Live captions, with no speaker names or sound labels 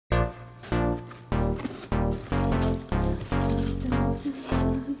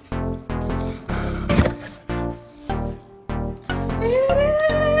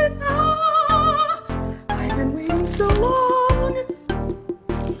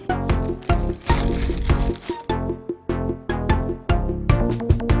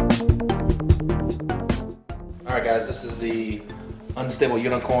guys, this is the Unstable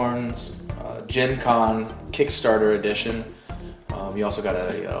Unicorns GenCon Kickstarter edition. You also got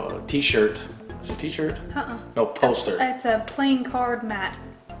a t-shirt. Is it a t-shirt? No, poster. It's a plain card mat.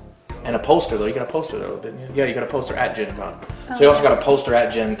 And a poster though. You got a poster though, didn't you? Yeah, you got a poster at GenCon. So you also got a poster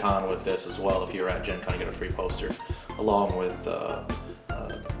at GenCon with this as well. If you were at GenCon, you get a free poster along with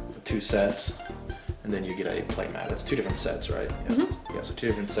 2 sets. And then you get a playmat. It's 2 different sets, right? Yeah. Yeah, so 2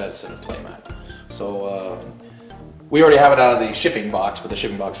 different sets and a playmat. So we already have it out of the shipping box, but the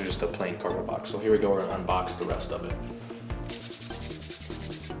shipping box is just a plain cardboard box. So here we go, we're gonna unbox the rest of it.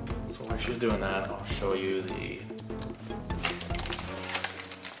 So while she's doing that, I'll show you the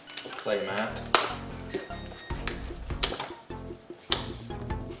playmat.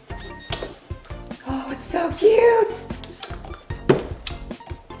 Oh, it's so cute!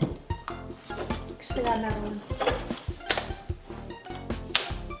 Actually, got another one.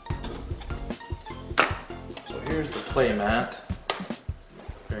 So here's the playmat.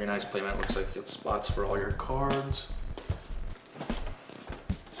 Very nice playmat. Looks like it's spots for all your cards.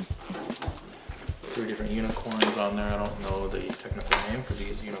 3 different unicorns on there. I don't know the technical name for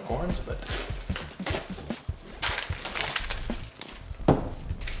these unicorns, but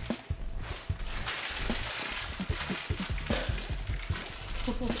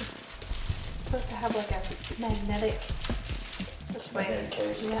It's supposed to have like a magnetic. This way. Magnetic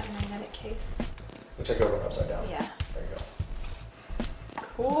case. Yeah, magnetic case. looks like it went upside down. Yeah. There you go.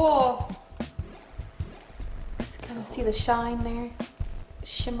 Cool. Just kind of see the shine there.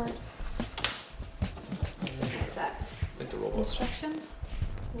 Shimmers. What is that? Like the rule book. Instructions?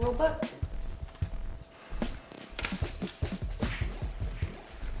 Rule book?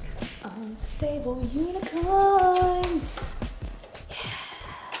 Unstable unicorns. Yeah.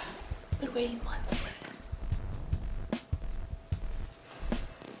 Been waiting months for this.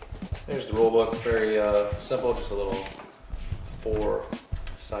 There's the rule book. Very simple. Just a little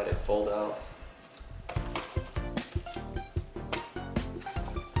 4-sided fold out.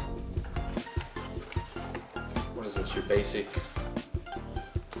 What is this? Your basic.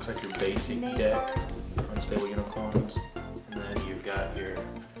 Looks like your basic Name deck. card. Unstable unicorns. And then you've got your.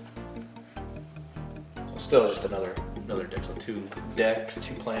 So still just another deck. So 2 decks,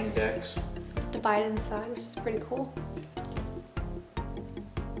 2 playing decks. It's divided inside, which is pretty cool.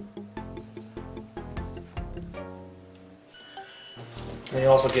 And you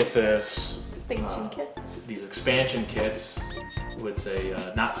also get this Expansion kit. these expansion kits with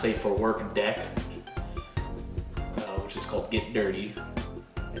a not safe for work deck, which is called Get Dirty,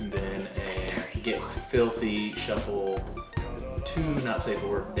 and then a Get Filthy shuffle 2 not safe for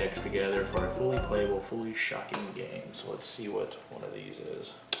work decks together for a fully playable, fully shocking game. So let's see what one of these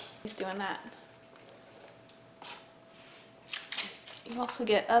is. He's doing that. You also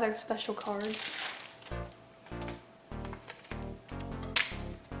get other special cards.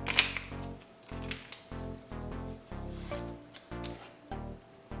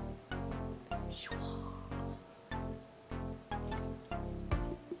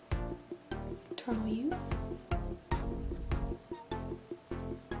 Eternal Youth.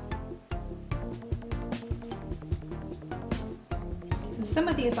 And some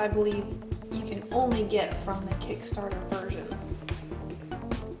of these, I believe, you can only get from the Kickstarter version.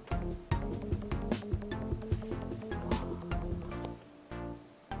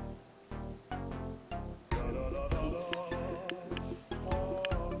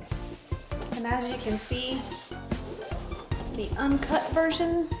 And as you can see, the uncut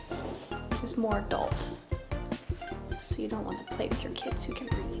version is more adult. So you don't want to play with your kids who can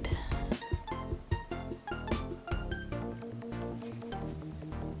read.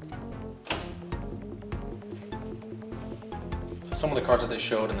 Some of the cards that they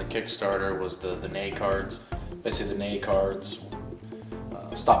showed in the Kickstarter was the nay cards. Basically the nay cards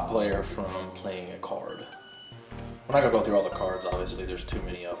stop player from playing a card. We're not going to go through all the cards, obviously there's too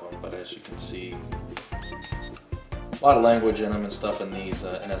many of them, but as you can see, a lot of language in them and stuff in these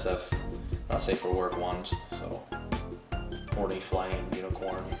NSF not safe for work ones. So, horny flying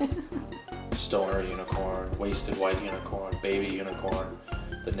unicorn, stoner unicorn, wasted white unicorn, baby unicorn,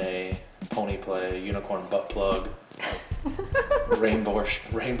 the nay, pony play, unicorn butt plug, rainbow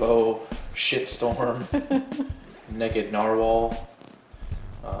shitstorm, naked narwhal,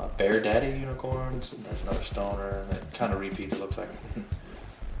 bear daddy unicorns. And there's another stoner, and it kind of repeats. It looks like,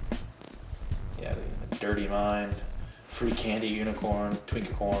 yeah, the dirty mind, free candy unicorn,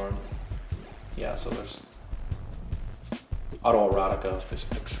 twinkicorn. Yeah, so there's autoerotica,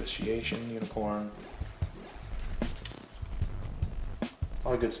 asphyxiation unicorn,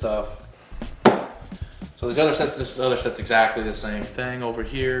 all the good stuff. So these other sets, this other set's exactly the same thing over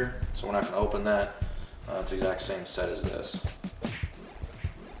here, so we're not going to open that. the exact same set as this.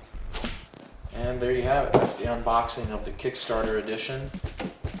 And there you have it. That's the unboxing of the Kickstarter edition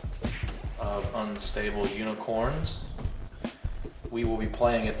of Unstable Unicorns. We will be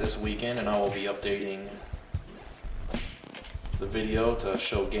playing it this weekend, and I will be updating the video to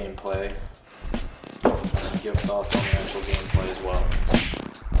show gameplay and give thoughts on the actual gameplay as well.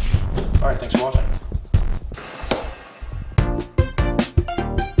 Alright, thanks for watching.